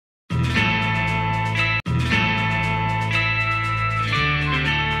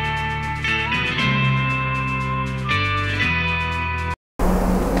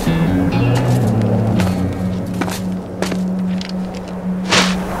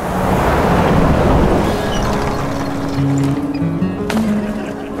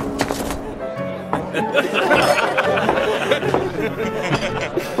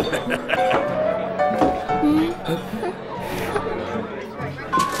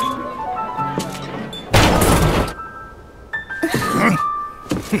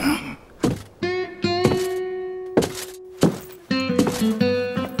The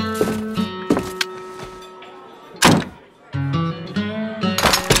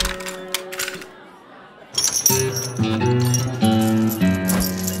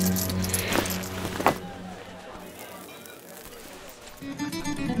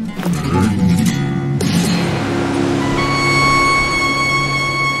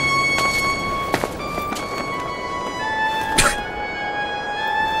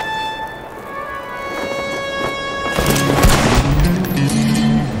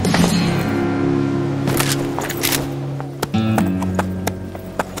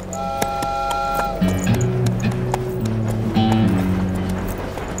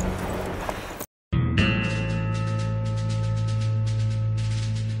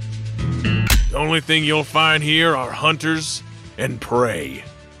only thing you'll find here are hunters and prey.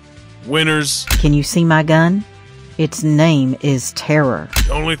 Winners. Can you see my gun? Its name is Terror.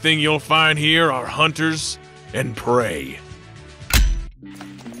 The only thing you'll find here are hunters and prey.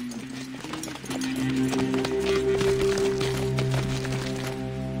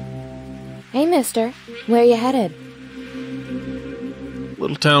 Hey, mister. Where you headed?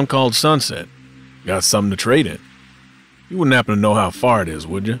 Little town called Sunset. Got something to trade in. You wouldn't happen to know how far it is,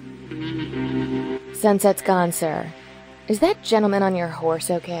 would you? Sunset's gone, sir. Is that gentleman on your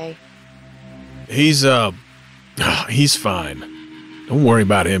horse okay? He's fine. Don't worry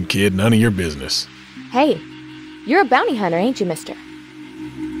about him, kid. None of your business. Hey, you're a bounty hunter, ain't you, mister?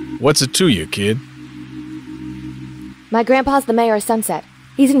 What's it to you, kid? My grandpa's the mayor of Sunset.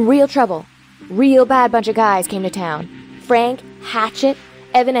 He's in real trouble. Real bad bunch of guys came to town. Frank, Hatchet,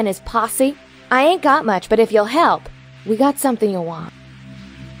 Evan and his posse. I ain't got much, but if you'll help, we got something you'll want.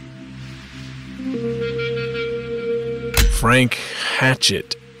 Frank,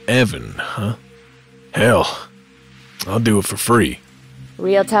 Hatchet, Evan, huh? Hell, I'll do it for free.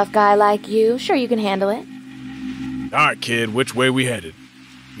 Real tough guy like you, sure you can handle it. Alright, kid, which way we headed?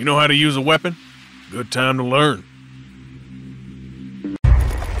 You know how to use a weapon? Good time to learn.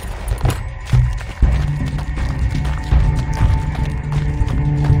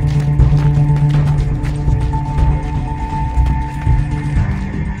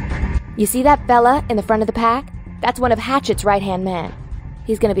 You see that fella in the front of the pack? That's one of Hatchet's right-hand men.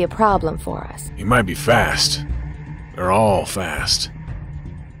 He's gonna be a problem for us. He might be fast. They're all fast.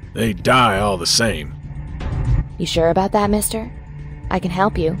 They die all the same. You sure about that, mister? I can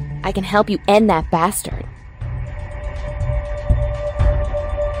help you. I can help you end that bastard.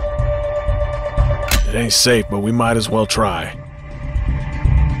 It ain't safe, but we might as well try.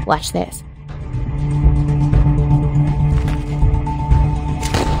 Watch this.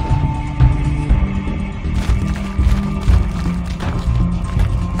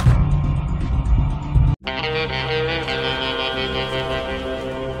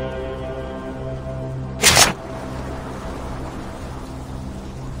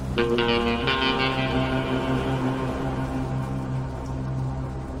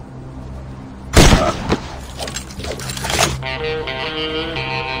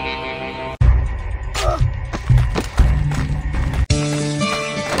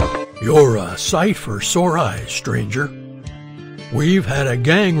 You're a sight for sore eyes, stranger. We've had a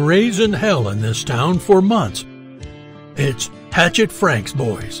gang raising hell in this town for months. It's Hatchet Frank's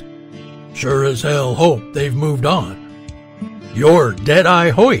boys. Sure as hell hope they've moved on. You're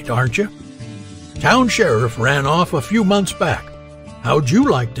Deadeye Hoyt, aren't you? Town sheriff ran off a few months back. How'd you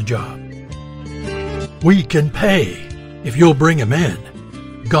like the job? We can pay if you'll bring him in.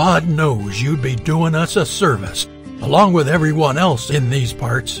 God knows you'd be doing us a service, along with everyone else in these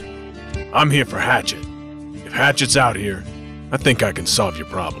parts. I'm here for Hatchet. If Hatchet's out here, I think I can solve your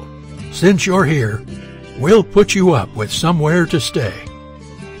problem. Since you're here, we'll put you up with somewhere to stay.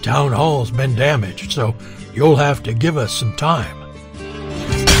 Town hall's been damaged, so you'll have to give us some time.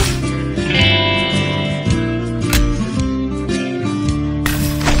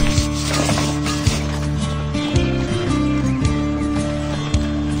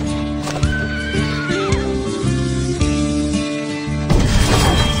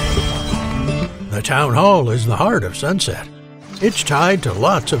 The town hall is the heart of Sunset. It's tied to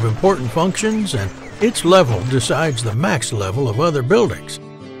lots of important functions, and its level decides the max level of other buildings.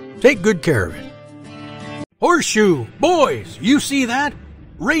 Take good care of it. Horseshoe! Boys, you see that?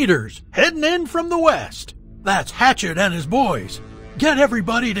 Raiders heading in from the west. That's Hatchet and his boys. Get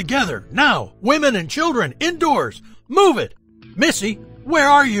everybody together, now. Women and children, indoors. Move it! Missy, where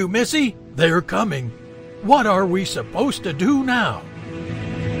are you, Missy? They're coming. What are we supposed to do now?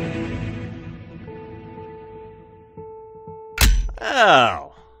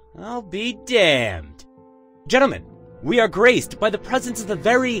 Oh, I'll be damned. Gentlemen, we are graced by the presence of the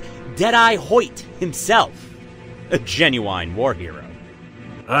very Deadeye Hoyt himself. A genuine war hero.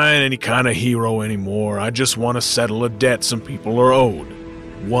 I ain't any kind of hero anymore. I just want to settle a debt some people are owed.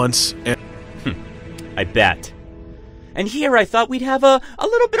 Once and... I bet. And here I thought we'd have a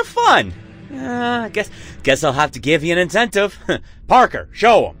little bit of fun. Guess I'll have to give you an incentive. Parker,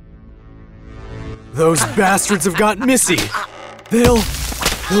 show him. Those bastards have got Missy.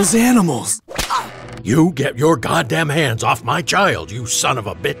 Those animals. You get your goddamn hands off my child, you son of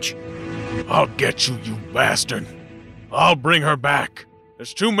a bitch. I'll get you, you bastard. I'll bring her back.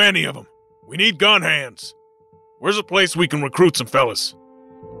 There's too many of them. We need gun hands. Where's a place we can recruit some fellas?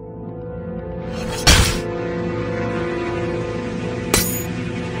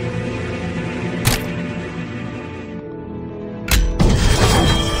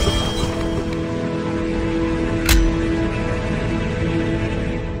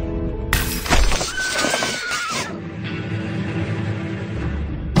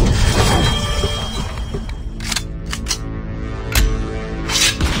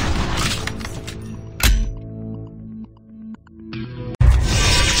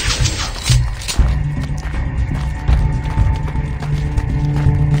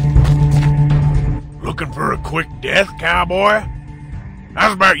 For a quick death, cowboy?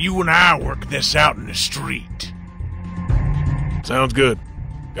 How's about you and I work this out in the street? Sounds good.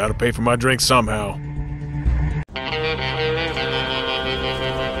 Gotta pay for my drink somehow.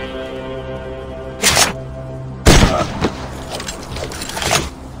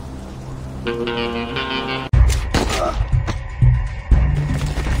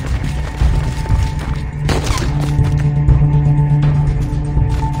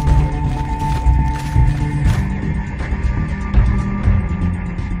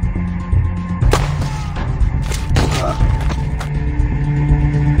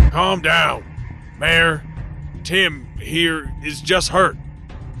 Calm down. Mayor, Tim here is just hurt.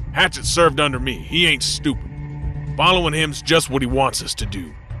 Hatchet served under me. He ain't stupid. Following him's just what he wants us to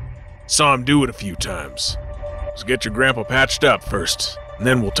do. Saw him do it a few times. Let's get your grandpa patched up first, and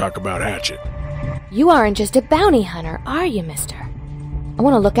then we'll talk about Hatchet. You aren't just a bounty hunter, are you, mister? I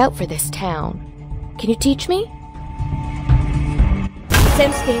want to look out for this town. Can you teach me?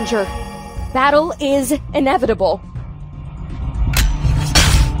 Sense danger. Battle is inevitable.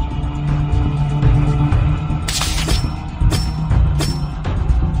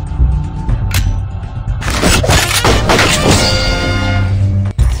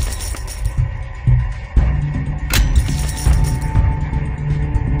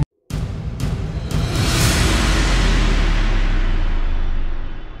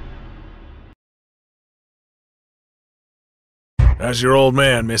 How's your old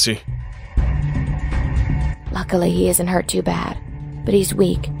man, Missy? Luckily, he isn't hurt too bad, but he's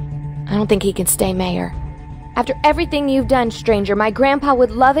weak. I don't think he can stay mayor. After everything you've done, stranger, my grandpa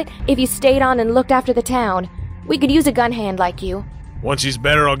would love it if you stayed on and looked after the town. We could use a gun hand like you. Once he's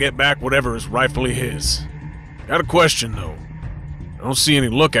better, I'll get back whatever is rightfully his. Got a question, though. I don't see any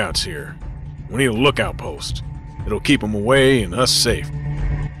lookouts here. We need a lookout post. It'll keep them away and us safe.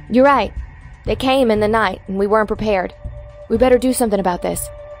 You're right. They came in the night, and we weren't prepared. We better do something about this.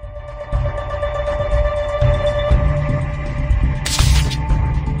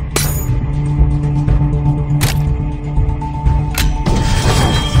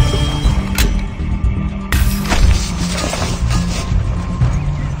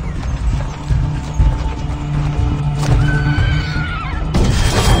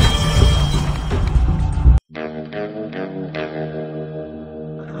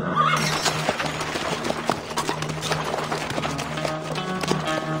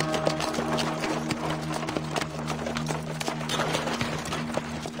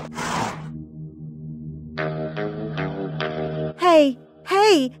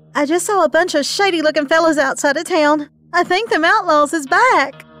 Hey, I just saw a bunch of shady-looking fellas outside of town. I think them Outlaws is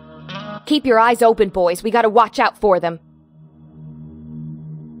back. Keep your eyes open, boys. We gotta watch out for them.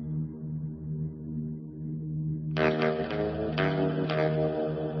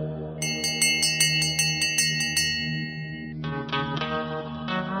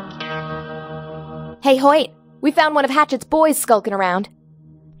 Hey, Hoyt, we found one of Hatchet's boys skulking around.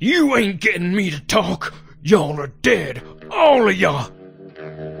 You ain't getting me to talk. Y'all are dead. All of y'all.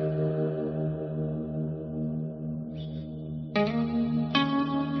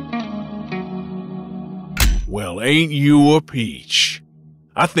 Well, ain't you a peach?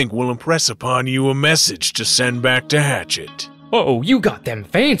 I think we'll impress upon you a message to send back to Hatchet. Oh, you got them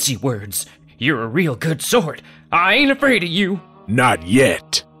fancy words. You're a real good sort. I ain't afraid of you. Not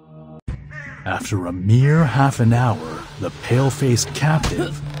yet. After a mere half an hour, the pale-faced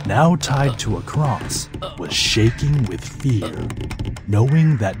captive, now tied to a cross, was shaking with fear,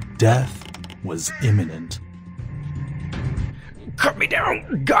 knowing that death was imminent. Cut me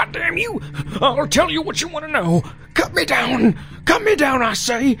down, goddamn you! I'll tell you what you want to know. Cut me down! Cut me down, I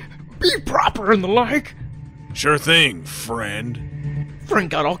say! Be proper and the like! Sure thing, friend.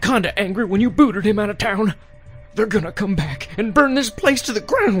 Frank got all kinda angry when you booted him out of town. They're gonna come back and burn this place to the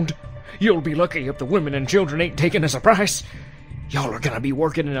ground. You'll be lucky if the women and children ain't taken as a price. Y'all are gonna be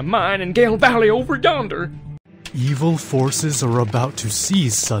working in a mine in Gale Valley over yonder. Evil forces are about to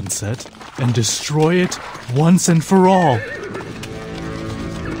seize Sunset and destroy it once and for all.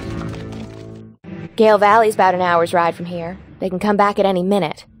 Gale Valley's about an hour's ride from here. They can come back at any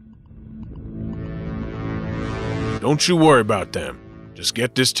minute. Don't you worry about them. Just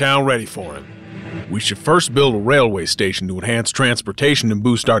get this town ready for him. We should first build a railway station to enhance transportation and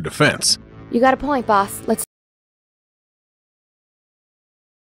boost our defense. You got a point, boss. Let's...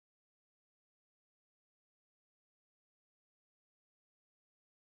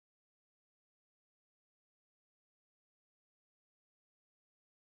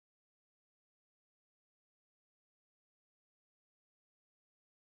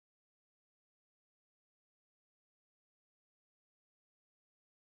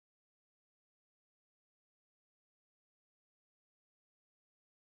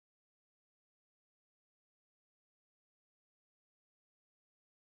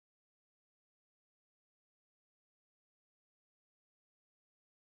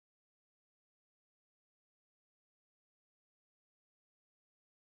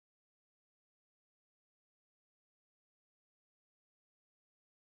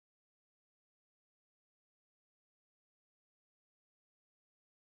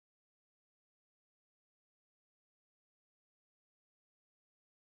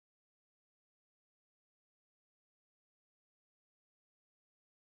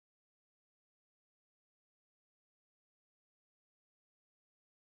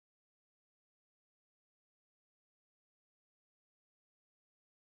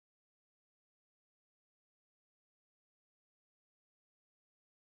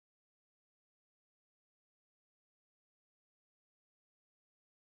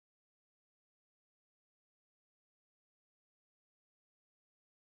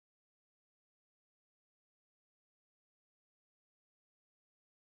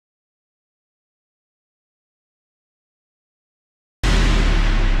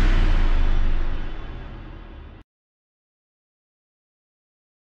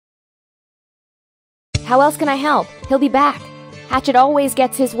 How else can I help? He'll be back. Hatchet always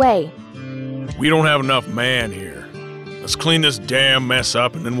gets his way. We don't have enough man here. Let's clean this damn mess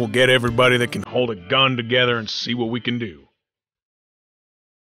up and then we'll get everybody that can hold a gun together and see what we can do.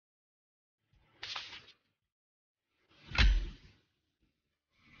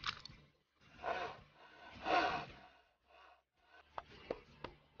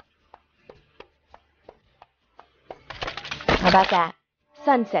 How about that?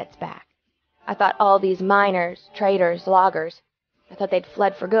 Sunset's back. I thought all these miners, traders, loggers, I thought they'd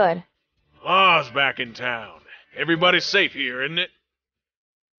fled for good. Law's back in town. Everybody's safe here, isn't it?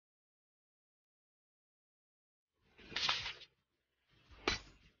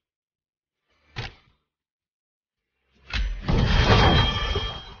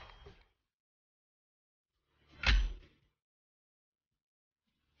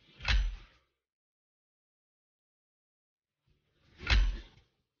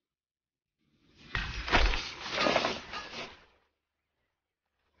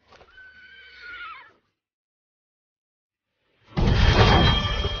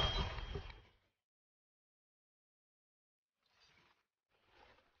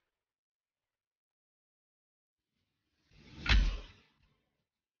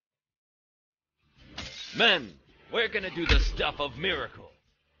 Men, we're gonna do the stuff of miracle.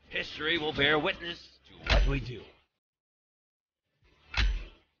 History will bear witness to what we do.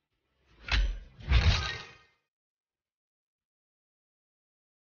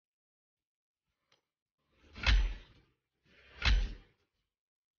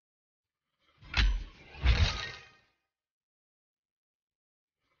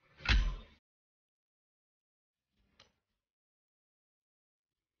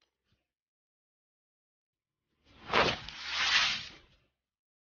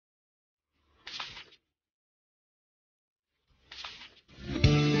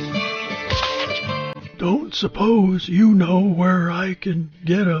 Don't suppose you know where I can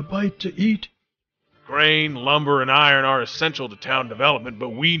get a bite to eat? Grain, lumber, and iron are essential to town development, but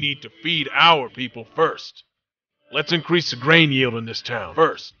we need to feed our people first. Let's increase the grain yield in this town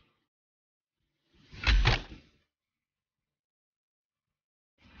first.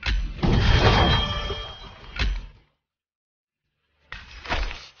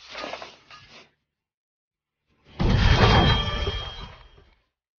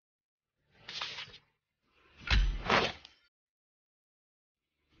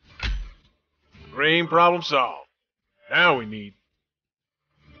 Green problem solved. Now we need...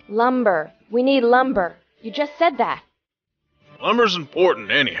 Lumber. We need lumber. You just said that. Lumber's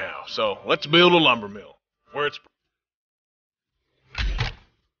important anyhow, so let's build a lumber mill. Where it's...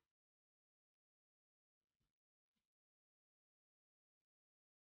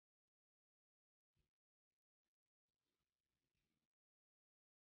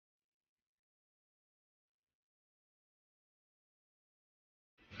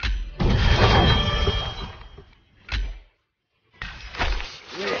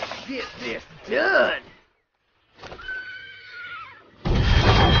 Let's get this done.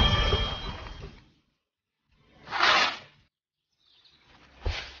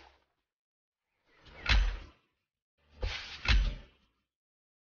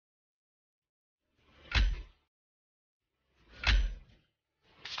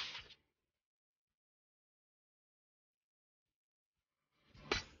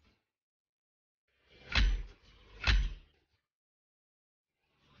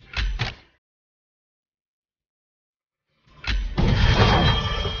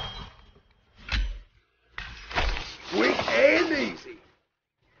 Quick and easy.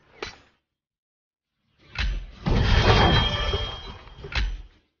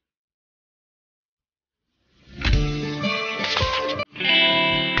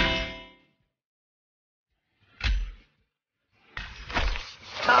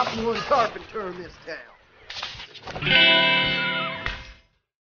 Top one carpenter in this town.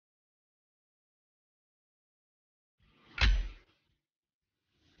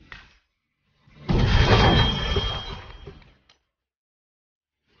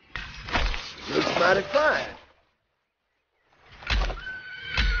 Looks mighty fine.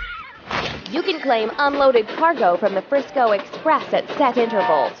 You can claim unloaded cargo from the Frisco Express at set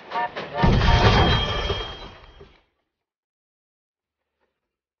intervals.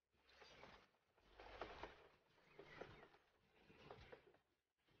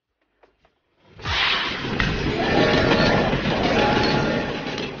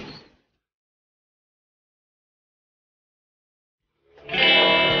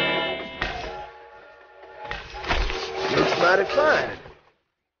 Looks mighty fine.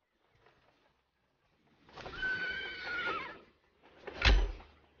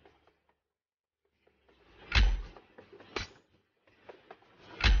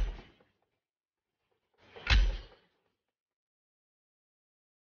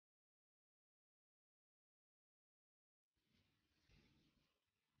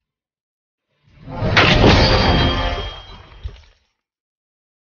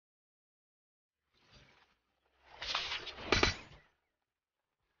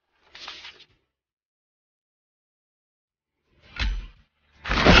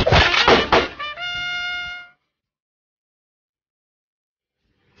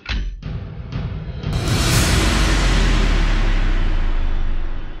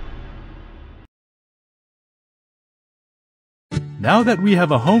 Now that we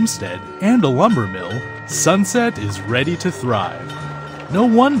have a homestead and a lumber mill, Sunset is ready to thrive. No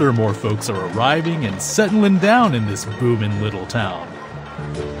wonder more folks are arriving and settling down in this booming little town.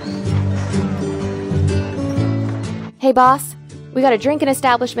 Hey, boss. We got a drinking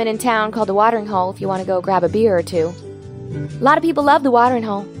establishment in town called the Watering Hole if you want to go grab a beer or two. A lot of people love the Watering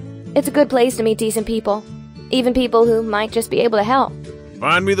Hole. It's a good place to meet decent people. Even people who might just be able to help.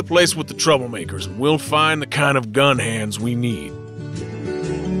 Find me the place with the troublemakers, and we'll find the kind of gun hands we need.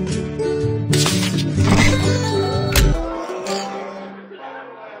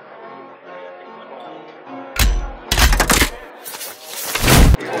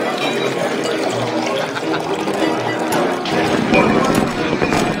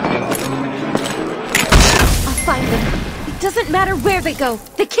 Doesn't matter where they go.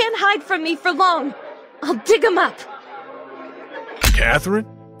 They can't hide from me for long. I'll dig them up. Catherine?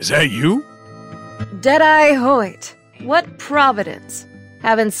 Is that you? Deadeye Hoyt. What providence.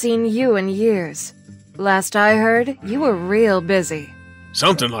 Haven't seen you in years. Last I heard, you were real busy.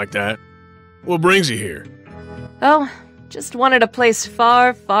 Something like that. What brings you here? Oh, just wanted a place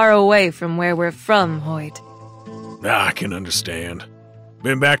far, far away from where we're from, Hoyt. I can understand.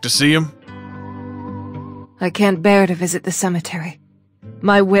 Been back to see him? I can't bear to visit the cemetery.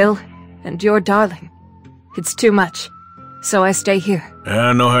 My Will and your darling. It's too much, so I stay here.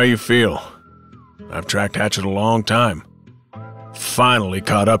 I know how you feel. I've tracked Hatchet a long time. Finally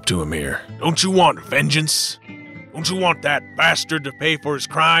caught up to him here. Don't you want vengeance? Don't you want that bastard to pay for his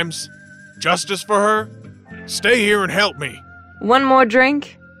crimes? Justice for her? Stay here and help me. One more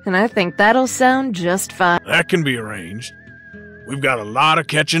drink, and I think that'll sound just fine. That can be arranged. We've got a lot of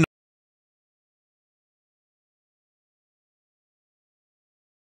catching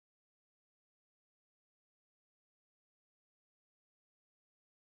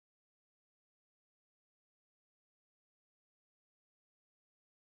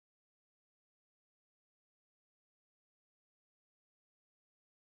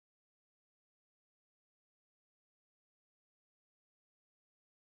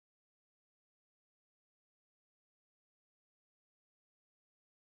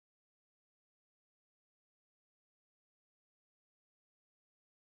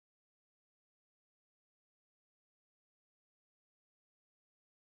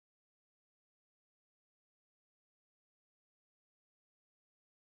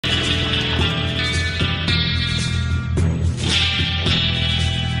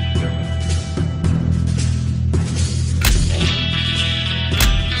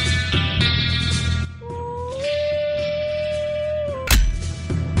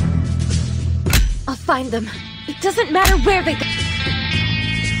find them. It doesn't matter where they go.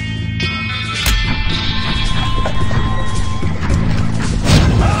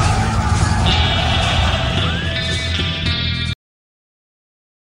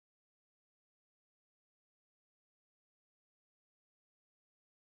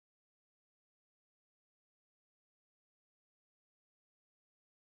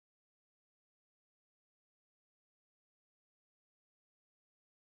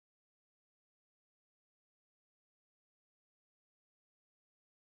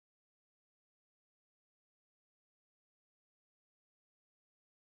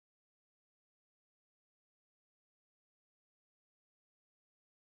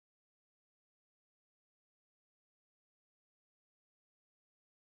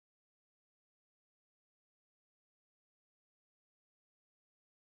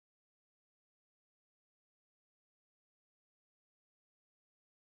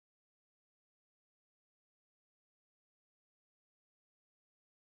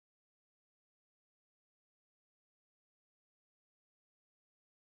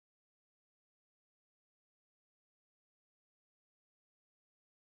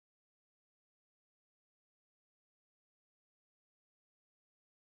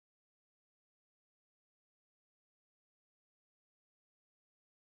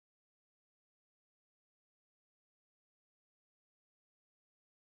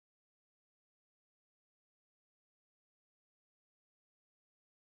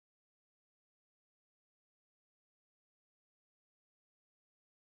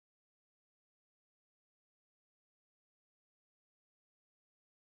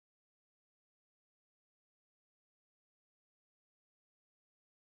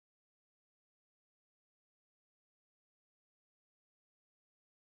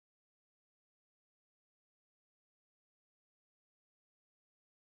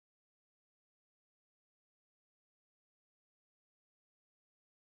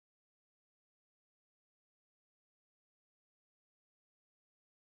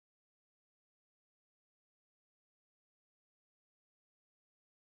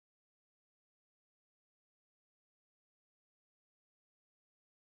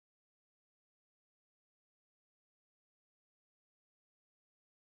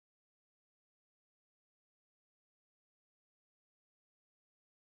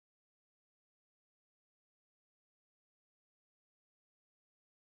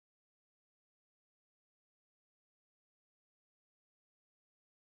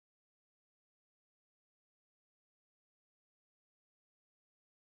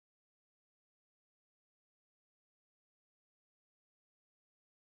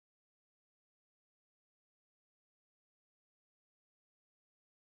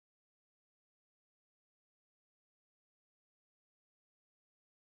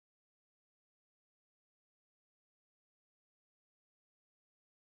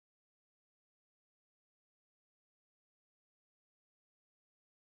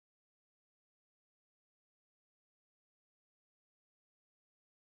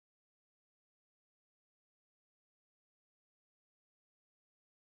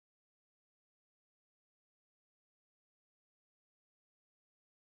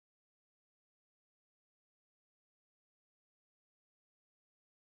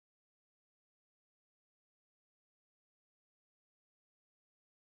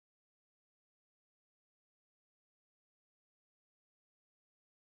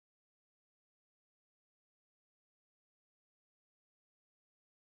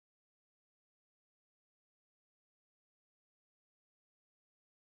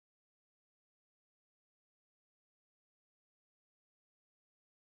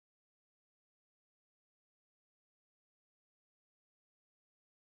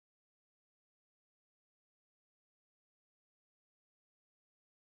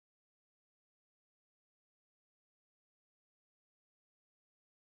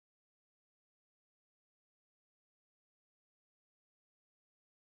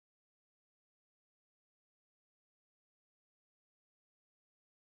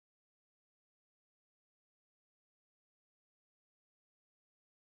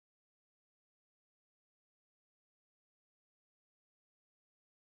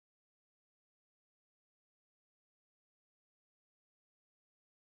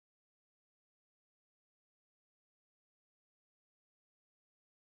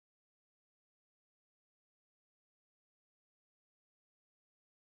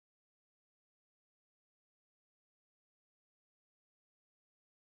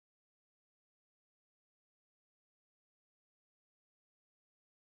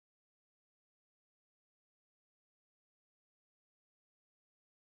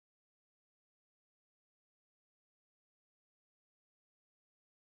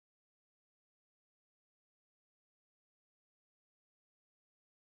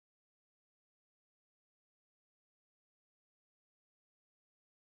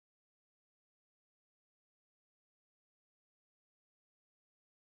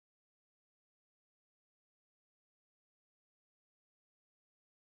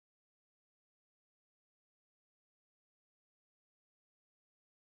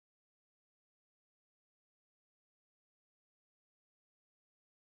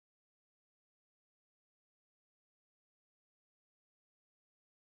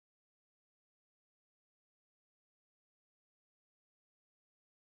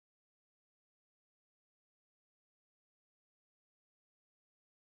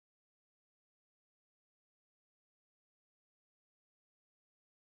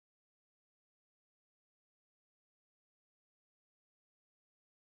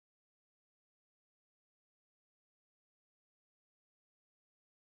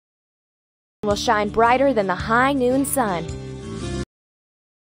 will shine brighter than the high noon sun.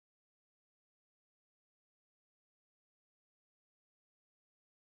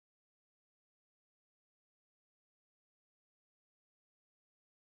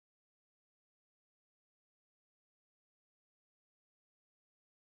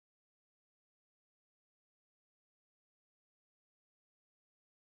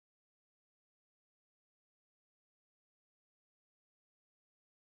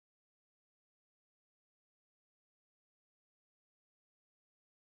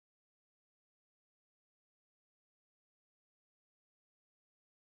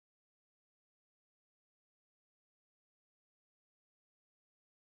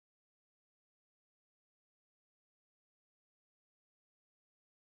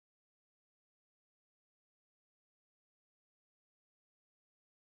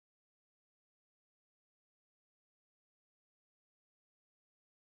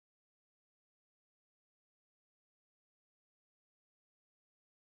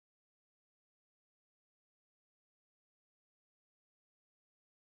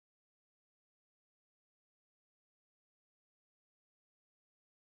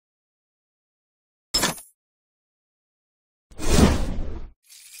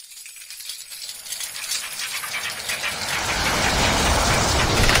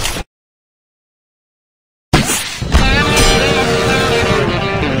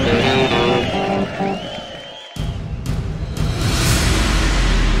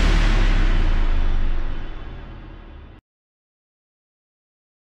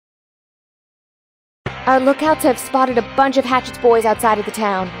 Our lookouts have spotted a bunch of Hatchet's boys outside of the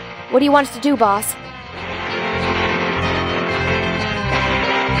town. What do you want us to do, boss?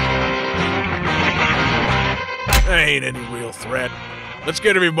 That ain't any real threat. Let's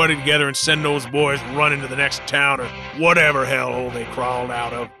get everybody together and send those boys running to the next town or whatever hellhole they crawled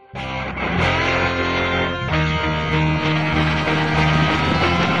out of.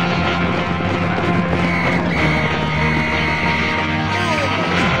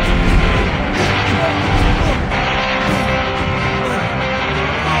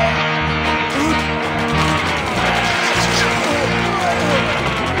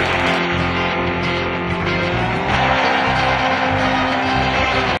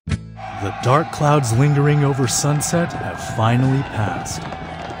 The dark clouds lingering over Sunset have finally passed.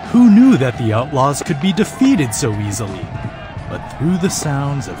 Who knew that the Outlaws could be defeated so easily? But through the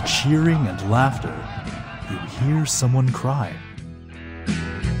sounds of cheering and laughter, you hear someone cry.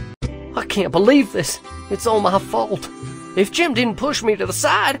 I can't believe this. It's all my fault. If Jim didn't push me to the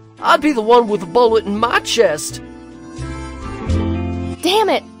side, I'd be the one with a bullet in my chest. Damn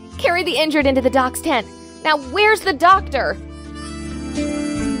it! Carry the injured into the doc's tent. Now where's the doctor?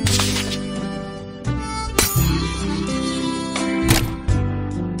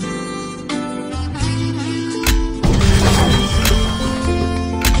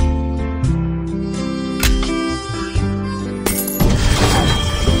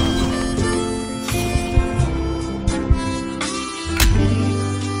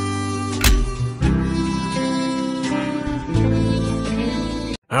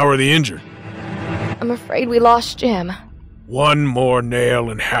 How are the injured? I'm afraid we lost Jim. One more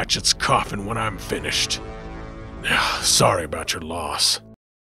nail in Hatchet's coffin when I'm finished. Sorry about your loss.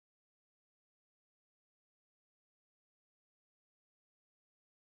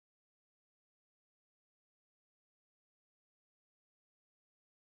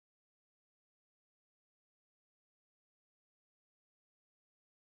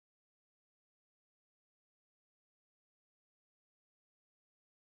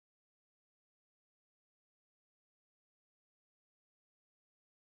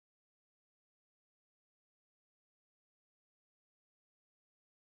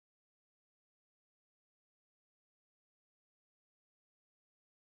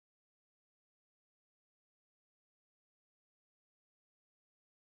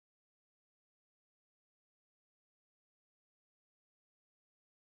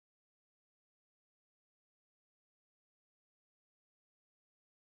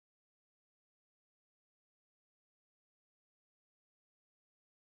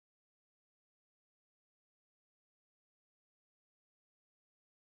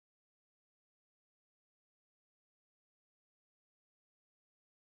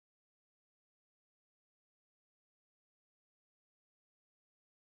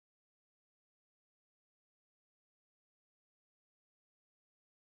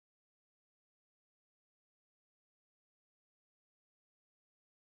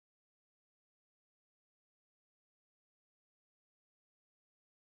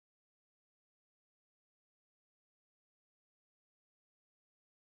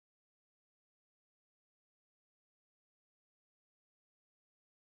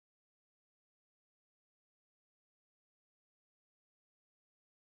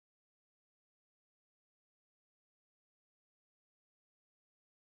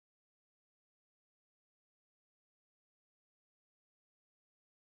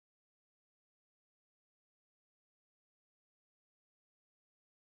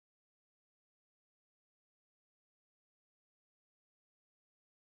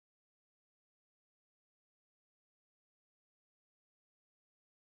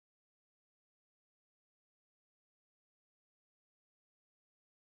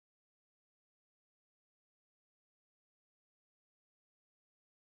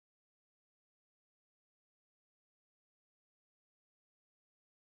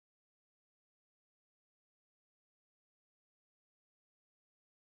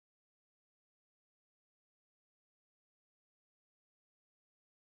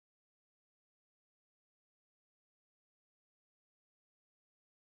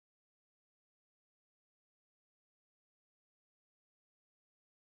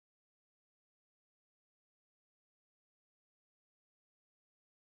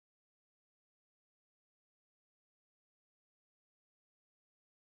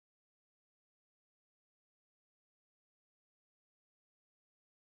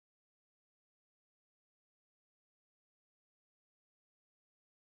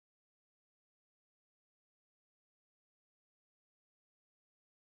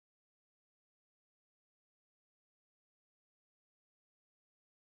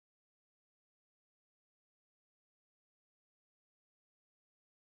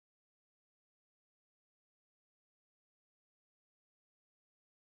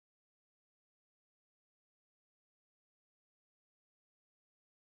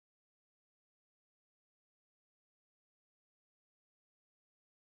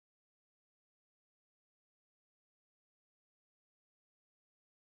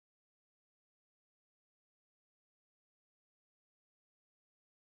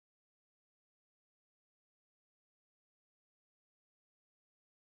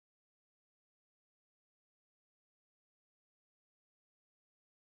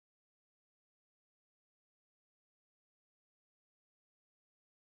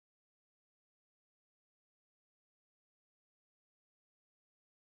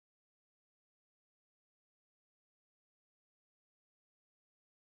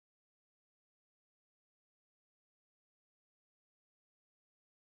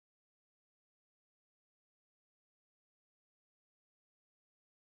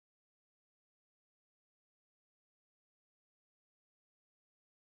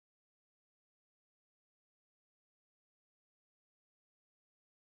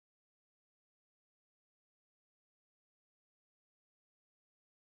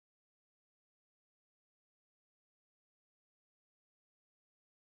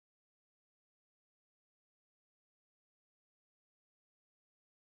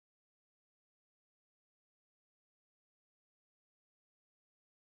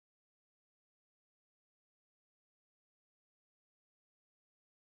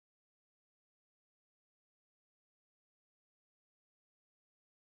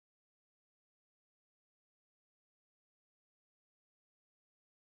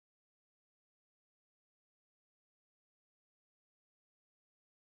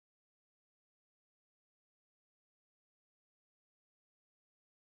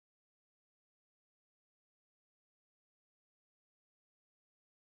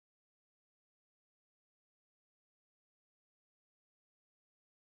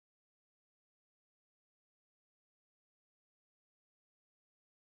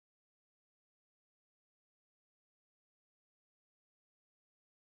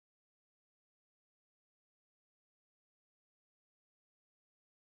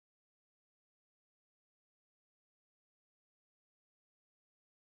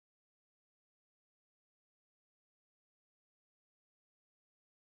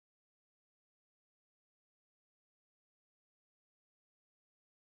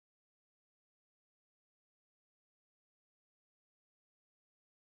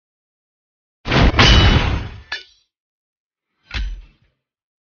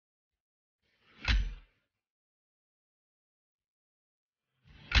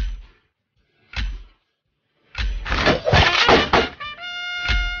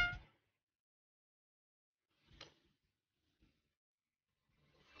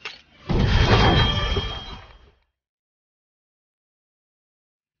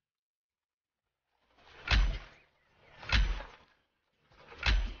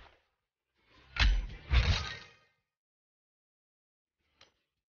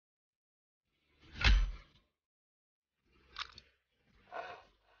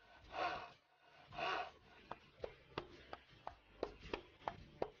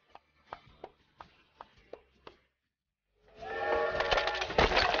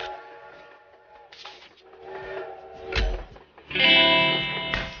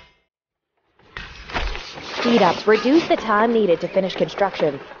 speed-ups reduce the time needed to finish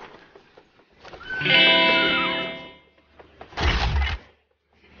construction.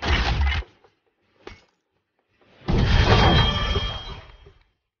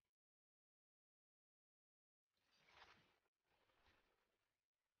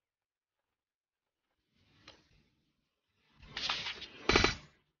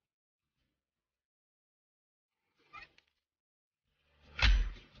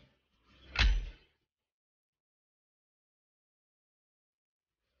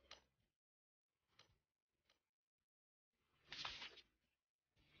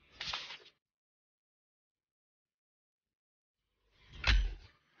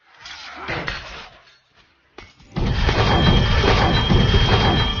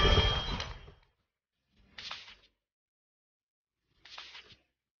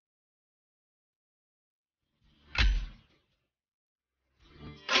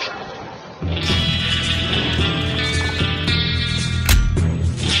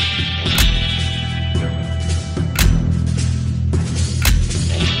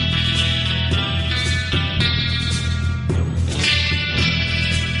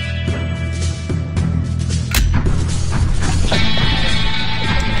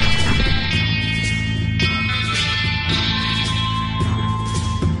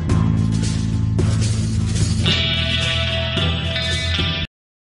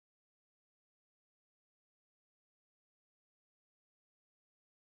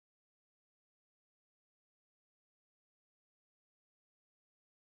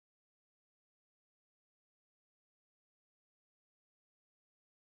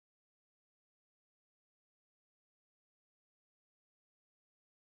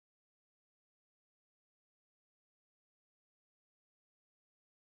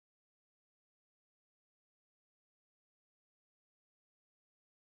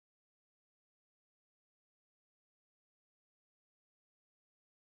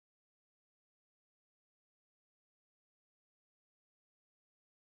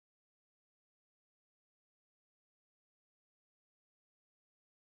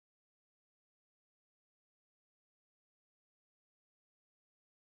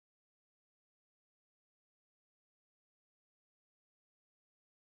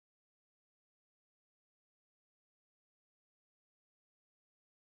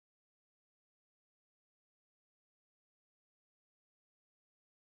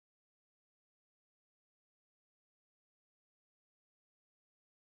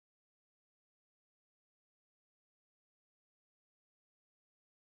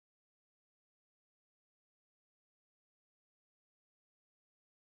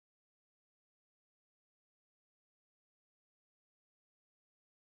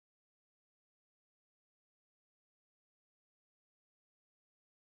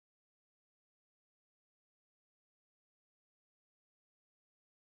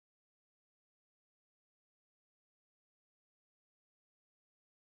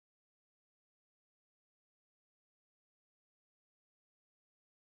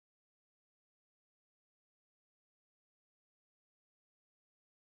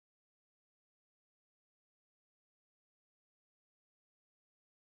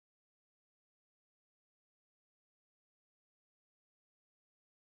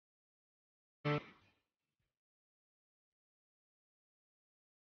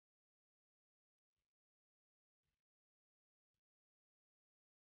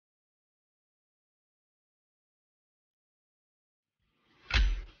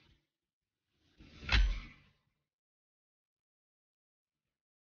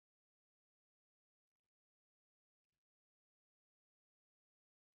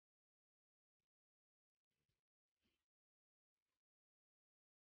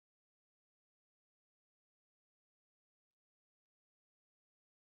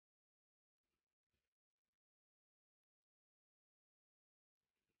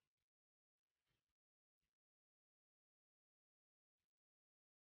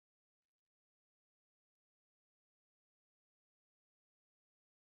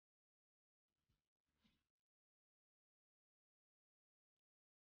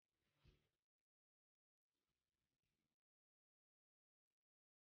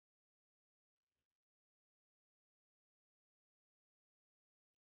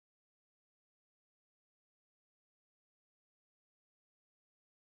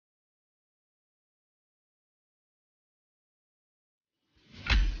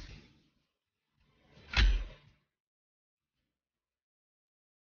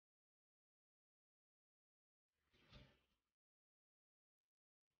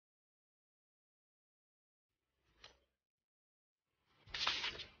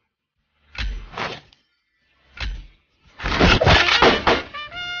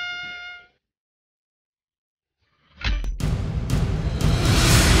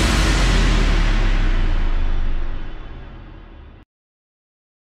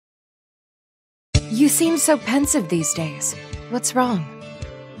 seem so pensive these days. What's wrong?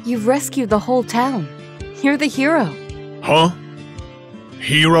 You've rescued the whole town. You're the hero. Huh?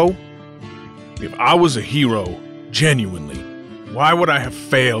 Hero? If I was a hero, genuinely, why would I have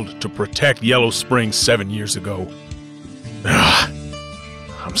failed to protect Yellow Springs 7 years ago?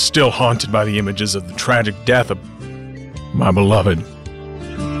 I'm still haunted by the images of the tragic death of my beloved.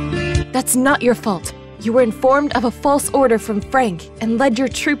 That's not your fault. You were informed of a false order from Frank and led your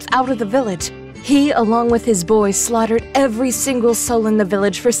troops out of the village. He, along with his boys, slaughtered every single soul in the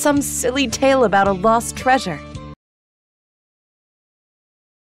village for some silly tale about a lost treasure.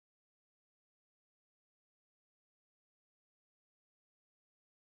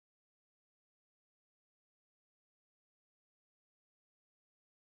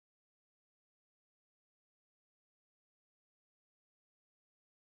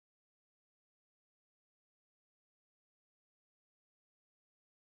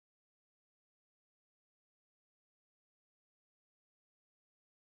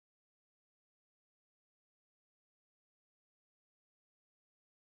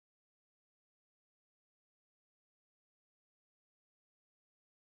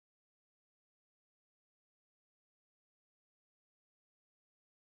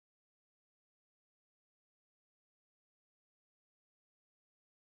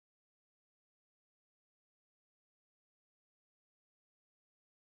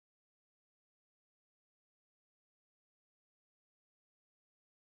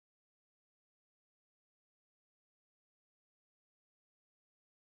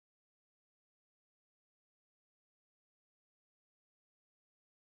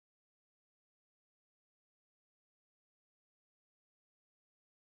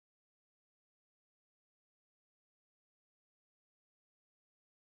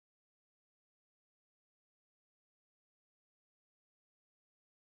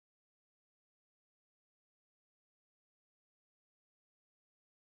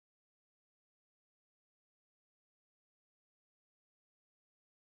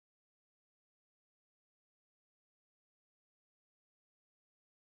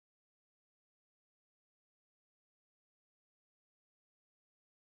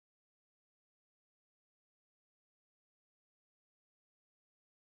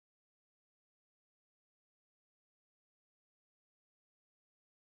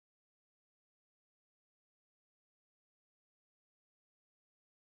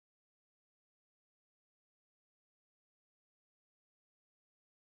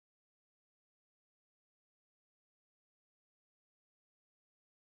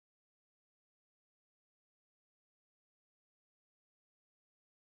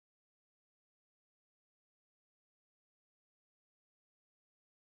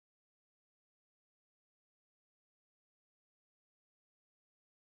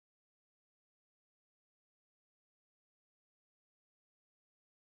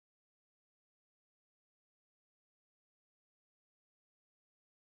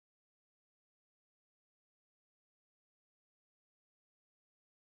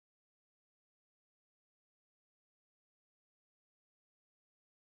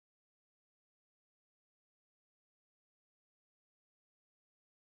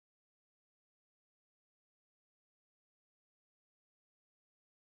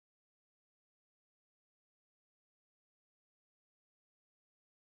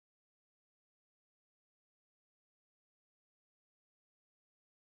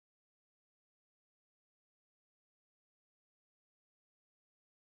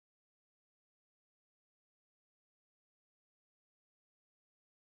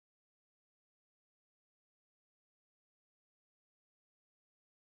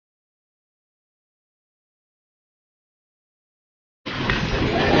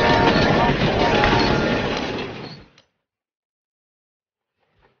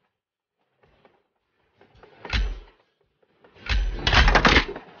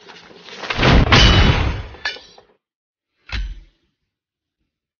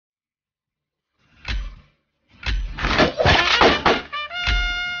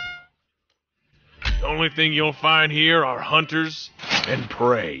 The only thing you'll find here are hunters and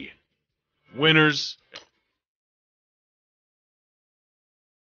prey. Winners.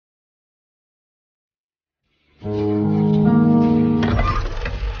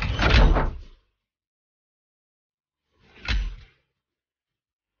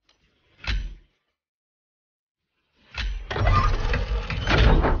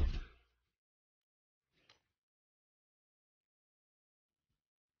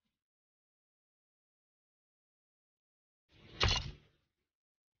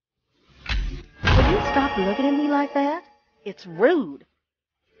 Stop looking at me like that. It's rude.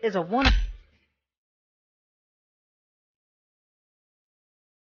 Is a woman.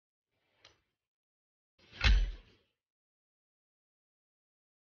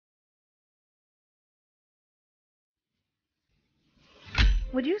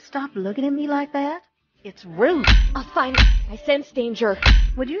 Would you stop looking at me like that? It's rude. I'll find... I sense danger.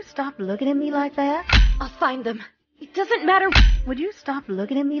 Would you stop looking at me like that? I'll find them. It doesn't matter. Would you stop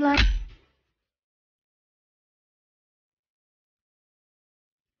looking at me like...